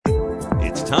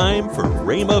time for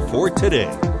Rhema for today.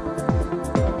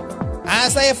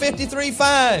 Isaiah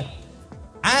 53:5.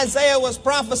 Isaiah was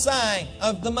prophesying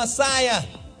of the Messiah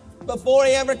before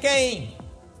he ever came.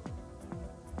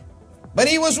 But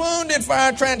he was wounded for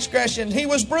our transgressions. He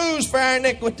was bruised for our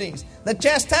iniquities. The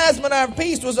chastisement of our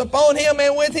peace was upon him,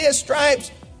 and with his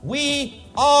stripes we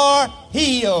are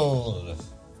healed.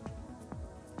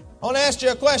 I want to ask you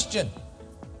a question.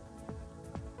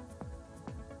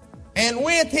 And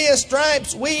with his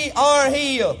stripes we are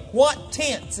healed. What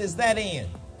tense is that in?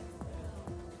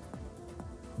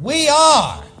 We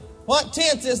are. What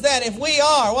tense is that? If we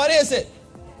are, what is it?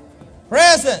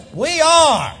 Present. We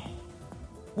are.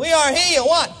 We are healed.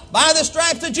 What? By the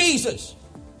stripes of Jesus.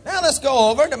 Now let's go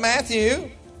over to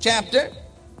Matthew chapter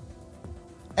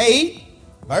 8,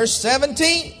 verse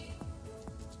 17.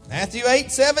 Matthew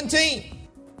 8:17.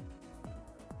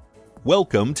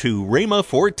 Welcome to Rhema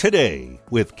for Today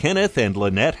with Kenneth and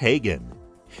Lynette Hagin.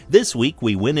 This week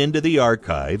we went into the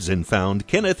archives and found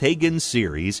Kenneth Hagin's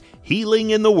series, Healing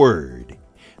in the Word.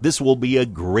 This will be a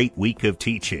great week of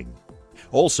teaching.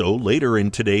 Also, later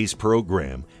in today's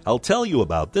program, I'll tell you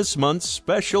about this month's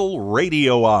special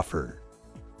radio offer.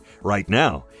 Right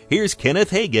now, here's Kenneth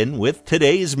Hagin with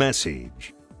today's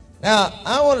message. Now,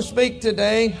 I want to speak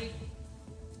today.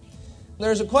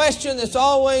 There's a question that's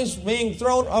always being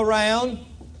thrown around.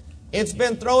 It's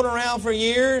been thrown around for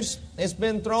years. It's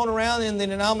been thrown around in the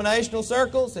denominational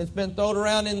circles. It's been thrown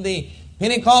around in the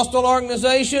Pentecostal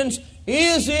organizations.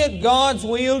 Is it God's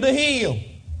will to heal?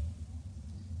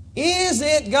 Is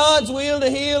it God's will to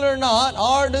heal or not?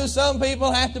 Or do some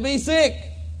people have to be sick?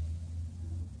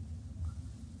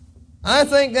 I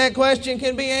think that question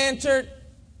can be answered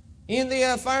in the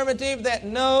affirmative that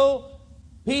no,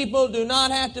 people do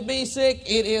not have to be sick.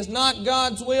 It is not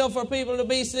God's will for people to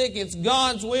be sick. It's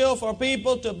God's will for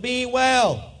people to be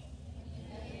well.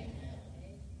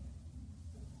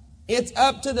 It's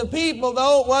up to the people,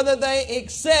 though, whether they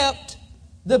accept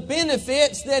the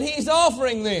benefits that He's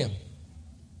offering them.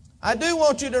 I do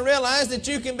want you to realize that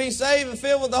you can be saved and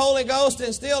filled with the Holy Ghost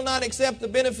and still not accept the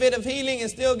benefit of healing and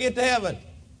still get to heaven.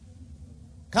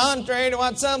 Contrary to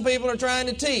what some people are trying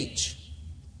to teach.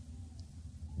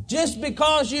 Just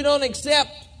because you don't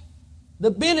accept the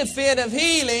benefit of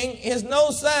healing is no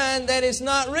sign that it's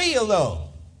not real, though.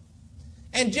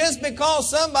 And just because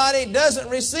somebody doesn't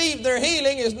receive their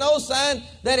healing is no sign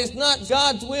that it's not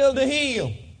God's will to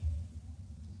heal.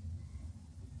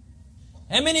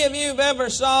 How many of you have ever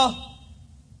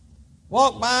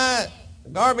walked by a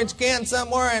garbage can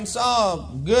somewhere and saw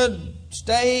a good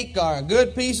steak or a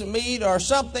good piece of meat or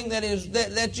something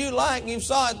that you like and you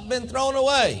saw it been thrown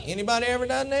away? Anybody ever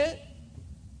done that?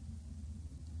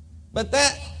 But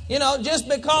that, just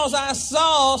because I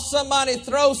saw somebody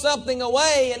throw something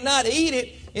away and not eat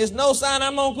it is no sign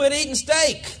I'm going to quit eating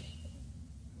steak.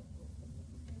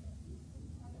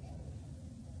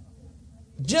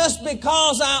 Just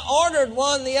because I ordered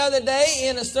one the other day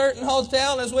in a certain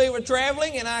hotel as we were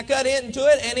traveling and I cut into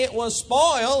it and it was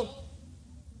spoiled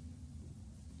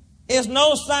is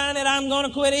no sign that I'm going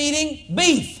to quit eating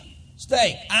beef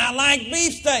steak. I like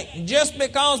beef steak. Just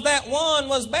because that one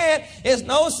was bad is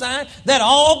no sign that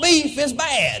all beef is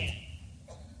bad.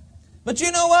 But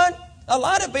you know what? A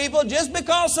lot of people, just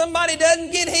because somebody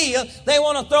doesn't get healed, they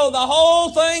want to throw the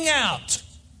whole thing out.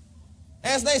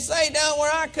 As they say down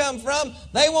where I come from,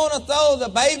 they want to throw the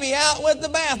baby out with the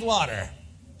bathwater.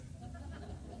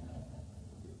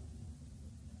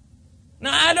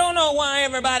 Now, I don't know why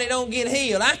everybody don't get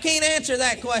healed. I can't answer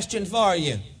that question for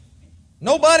you.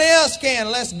 Nobody else can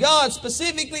unless God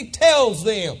specifically tells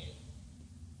them.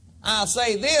 I'll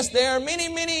say this, there are many,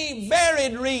 many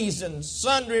varied reasons,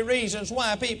 sundry reasons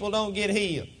why people don't get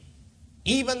healed.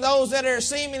 Even those that are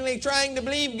seemingly trying to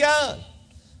believe God.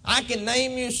 I can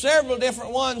name you several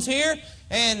different ones here,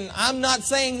 and I'm not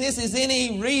saying this is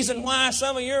any reason why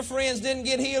some of your friends didn't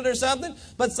get healed or something,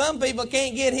 but some people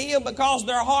can't get healed because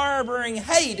they're harboring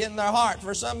hate in their heart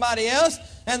for somebody else.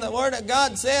 And the Word of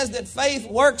God says that faith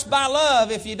works by love.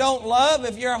 If you don't love,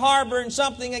 if you're harboring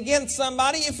something against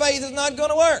somebody, your faith is not going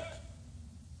to work.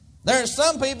 There are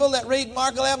some people that read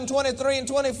Mark 11:23 and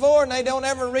 24, and they don't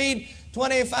ever read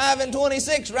 25 and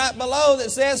 26 right below that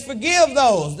says, forgive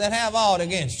those that have aught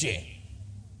against you.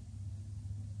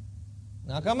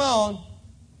 Now come on.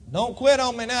 Don't quit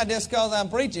on me now just because I'm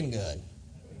preaching good.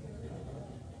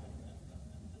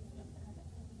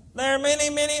 There are many,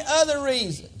 many other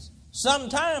reasons.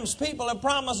 Sometimes people have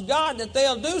promised God that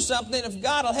they'll do something if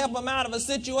God will help them out of a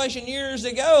situation years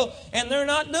ago, and they're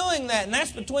not doing that, and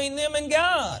that's between them and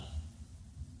God.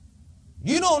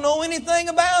 You don't know anything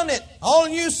about it. All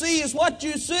you see is what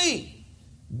you see.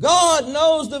 God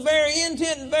knows the very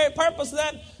intent and very purpose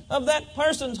of that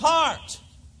person's heart.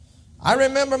 I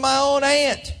remember my own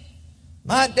aunt.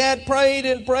 My dad prayed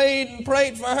and prayed and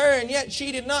prayed for her, and yet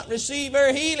she did not receive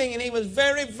her healing, and he was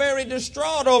very, very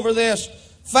distraught over this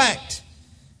fact.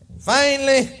 And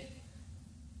finally,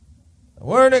 the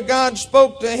Word of God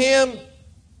spoke to him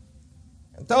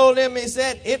and told him, he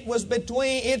said,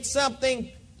 it's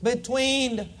something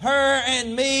between her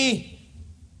and me.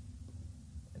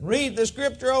 And read the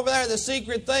scripture over there, the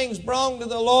secret things belong to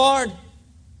the Lord.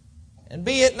 And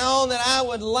be it known that I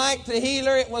would like to heal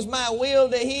her. It was my will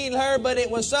to heal her, but it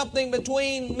was something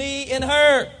between me and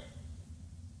her.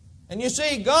 And you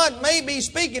see, God may be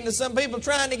speaking to some people,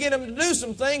 trying to get them to do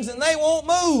some things, and they won't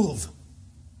move.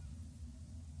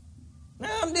 Now,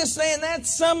 I'm just saying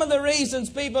that's some of the reasons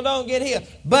people don't get healed.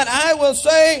 But I will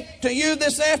say to you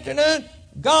this afternoon,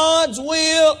 God's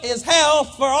will is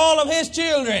health for all of His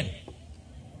children.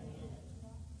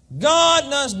 God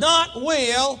does not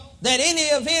will that any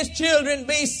of His children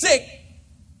be sick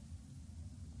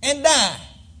and die.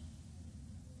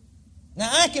 Now,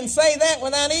 I can say that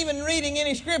without even reading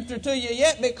any scripture to you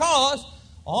yet, because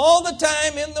all the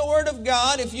time in the Word of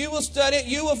God, if you will study it,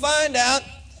 you will find out,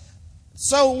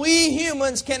 so we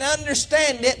humans can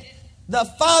understand it, the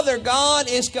Father God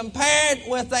is compared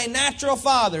with a natural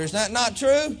father. Is that not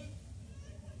true?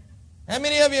 How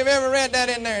many of you have ever read that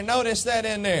in there? Notice that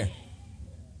in there.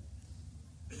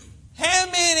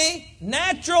 How many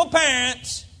natural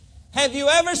parents have you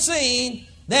ever seen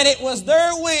that it was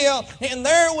their will and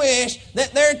their wish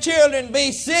that their children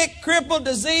be sick, crippled,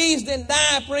 diseased, and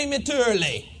die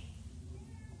prematurely?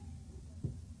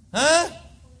 Huh?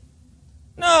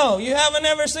 No, you haven't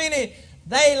ever seen it.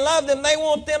 They love them. They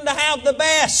want them to have the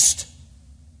best.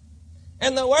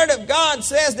 And the Word of God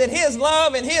says that His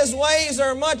love and His ways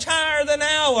are much higher than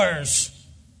ours.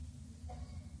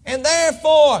 And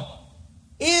therefore,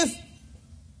 if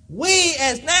we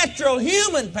as natural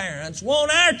human parents want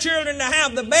our children to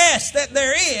have the best that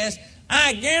there is,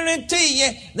 I guarantee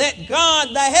you that God,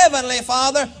 the Heavenly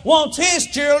Father, wants His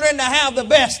children to have the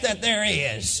best that there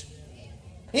is.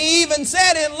 He even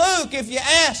said in Luke, if you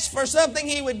asked for something,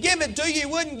 He would give it to you. He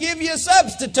wouldn't give you a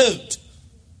substitute.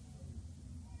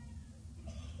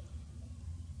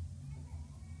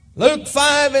 Luke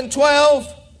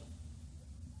 5:12.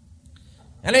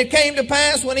 And it came to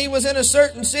pass, when he was in a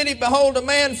certain city, behold, a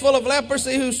man full of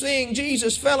leprosy, who seeing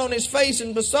Jesus fell on his face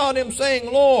and besought Him,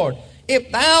 saying, Lord,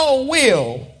 if Thou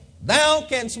wilt, Thou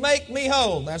canst make me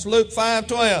whole. That's Luke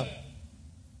 5:12.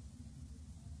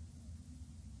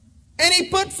 And he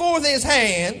put forth his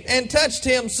hand and touched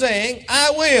him, saying,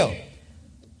 I will.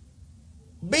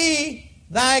 Be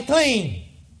thy clean.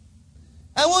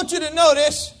 I want you to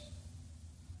notice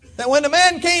that when the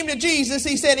man came to Jesus,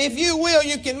 he said, if you will,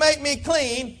 you can make me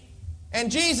clean. And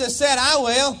Jesus said, I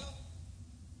will.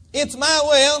 It's my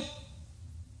will.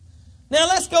 Now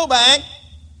let's go back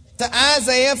to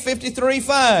Isaiah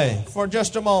 53:5 for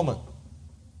just a moment.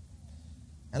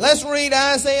 And let's read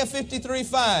Isaiah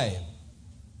 53:5.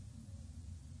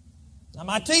 Now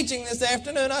my teaching this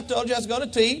afternoon, I told you I was going to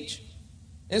teach,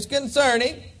 is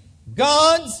concerning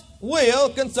God's will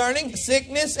concerning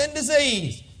sickness and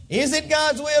disease. Is it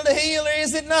God's will to heal or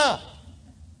is it not?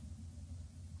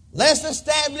 Let's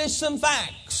establish some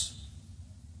facts.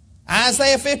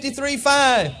 Isaiah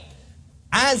 53:5.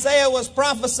 Isaiah was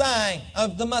prophesying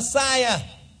of the Messiah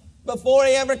before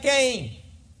He ever came.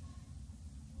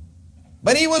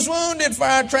 But He was wounded for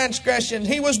our transgressions.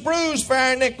 He was bruised for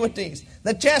our iniquities.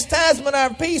 The chastisement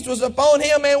of our peace was upon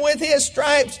Him, and with His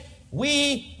stripes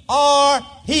we are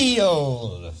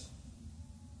healed.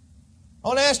 I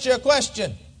want to ask you a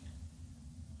question.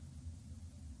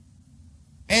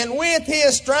 And with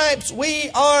His stripes we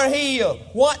are healed.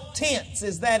 What tense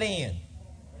is that in?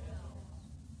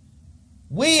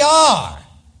 We are.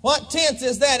 What tense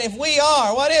is that? If we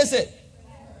are, what is it?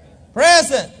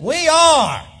 Present. We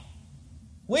are.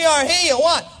 We are healed.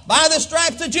 What? By the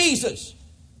stripes of Jesus.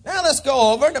 Now let's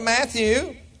go over to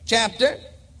Matthew chapter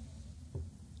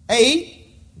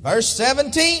 8, verse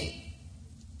 17.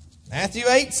 Matthew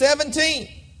 8:17.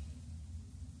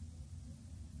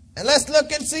 And let's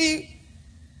look and see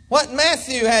what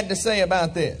Matthew had to say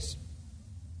about this.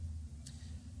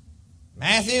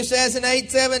 Matthew says in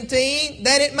 8:17,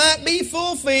 that it might be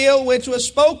fulfilled which was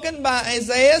spoken by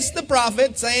Isaiah the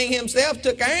prophet, saying, Himself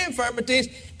took our infirmities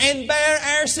and bare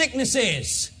our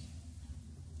sicknesses.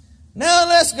 Now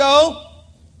let's go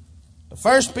to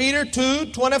 1 Peter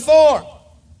 2:24.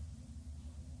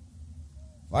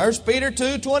 1 Peter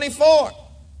 2:24.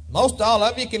 Most all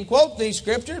of you can quote these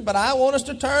scriptures, but I want us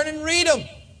to turn and read them.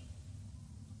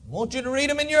 I want you to read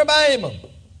them in your Bible.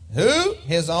 who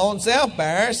his own self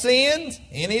bare sins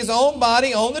in his own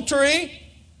body on the tree,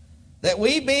 that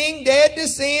we being dead to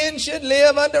sin should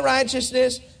live unto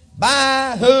righteousness,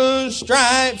 by whose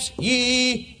stripes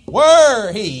ye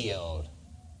were healed.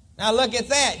 Now look at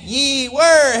that. Ye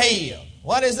were healed.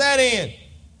 What is that in?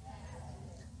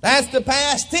 That's the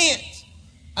past tense.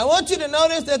 I want you to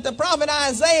notice that the prophet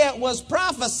Isaiah was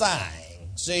prophesying.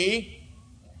 See?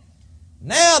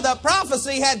 Now the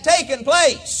prophecy had taken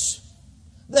place.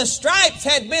 The stripes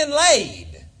had been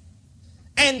laid.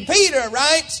 And Peter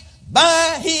writes,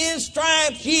 by his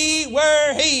stripes ye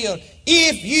were healed.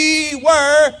 If ye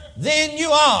were, then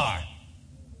you are.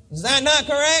 Is that not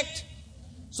correct?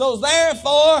 So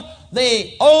therefore,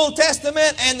 the Old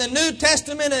Testament and the New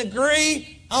Testament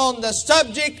agree on the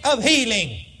subject of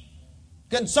healing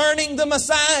concerning the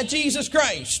Messiah, Jesus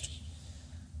Christ.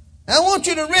 I want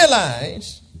you to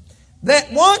realize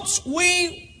that once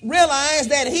we realize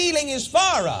that healing is for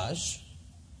us,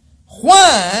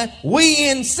 why we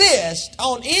insist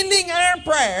on ending our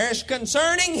prayers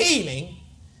concerning healing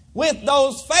with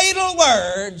those fatal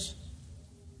words,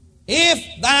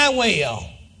 if thy will.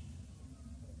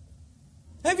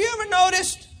 Have you ever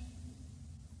noticed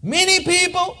many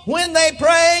people, when they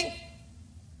pray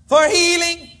for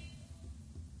healing,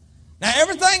 now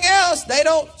everything else, they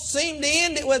don't seem to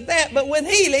end it with that, but with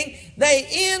healing, they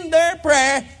end their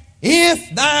prayer,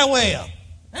 if thy will.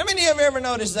 How many of you ever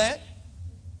noticed that?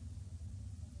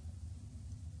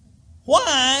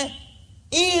 Why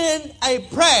in a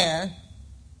prayer,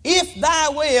 if thy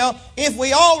will, if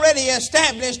we already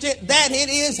established it that it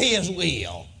is his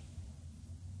will?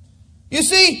 You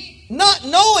see, not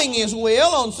knowing his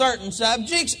will on certain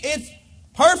subjects, it's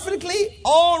perfectly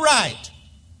all right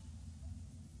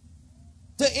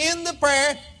to end the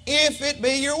prayer, if it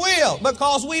be your will,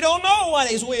 because we don't know what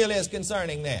his will is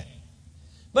concerning that.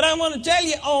 But I want to tell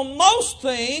you, on most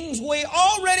things, we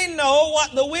already know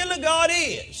what the will of God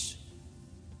is.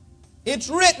 It's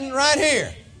written right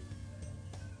here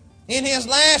in his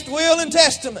last will and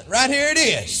testament. Right here it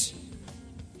is.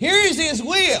 Here is his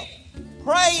will.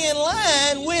 Pray in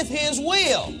line with his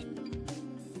will.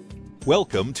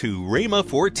 Welcome to Rhema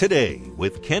for Today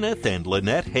with Kenneth and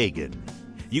Lynette Hagin.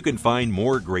 You can find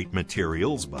more great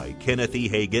materials by Kenneth E.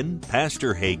 Hagin,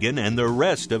 Pastor Hagin, and the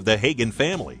rest of the Hagin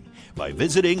family by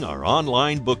visiting our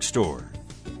online bookstore.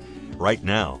 Right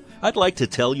now, I'd like to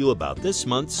tell you about this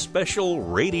month's special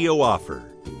radio offer.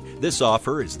 This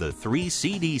offer is the 3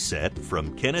 CD set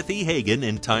from Kenneth E. Hagin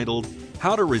entitled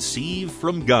How to Receive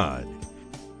from God.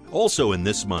 Also in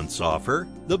this month's offer,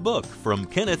 the book from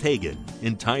Kenneth Hagin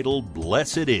entitled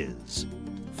Blessed Is,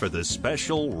 for the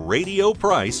special radio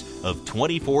price of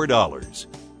 $24.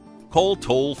 Call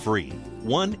toll-free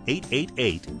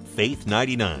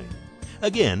 1-888-FAITH-99.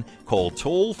 Again, call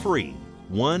toll-free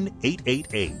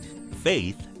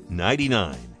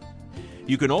 1-888-FAITH-99.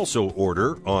 You can also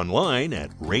order online at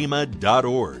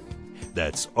rhema.org.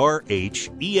 That's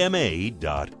rhema.org.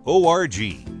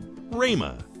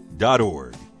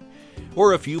 rhema.org.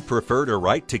 Or if you prefer to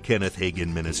write to Kenneth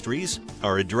Hagin Ministries,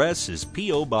 our address is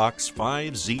P.O. Box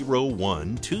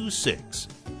 50126,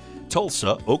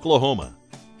 Tulsa, Oklahoma,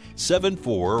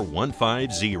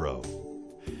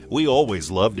 74150. We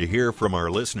always love to hear from our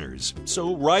listeners,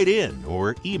 so write in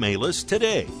or email us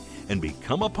today and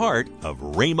become a part of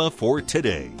Rhema for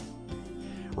Today.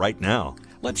 Right now,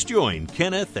 let's join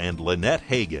Kenneth and Lynette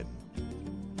Hagin.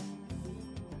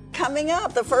 Coming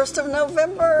up, the 1st of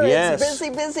November. Yes. It's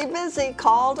busy.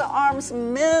 Call to Arms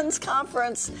Men's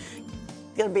Conference.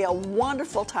 It's going to be a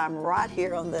wonderful time right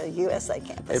here on the USA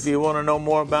campus. If you want to know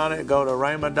more about it, go to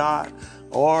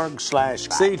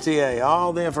rhema.org/CTA.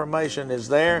 All the information is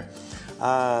there.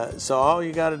 So all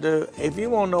you got to do, if you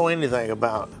want to know anything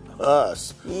about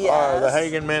us, or the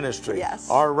Hagin Ministry,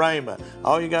 or Rhema,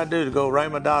 all you got to do is go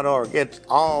rhema.org. It's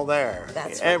all there.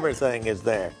 That's right. Everything is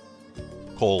there.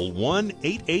 Call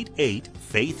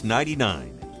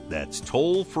 1-888-FAITH-99. That's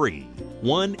toll-free,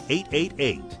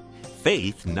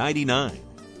 1-888-FAITH-99.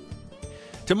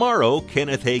 Tomorrow,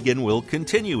 Kenneth Hagin will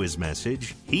continue his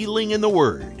message, Healing in the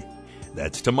Word.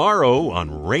 That's tomorrow on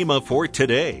Rhema for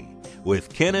Today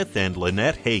with Kenneth and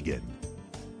Lynette Hagin.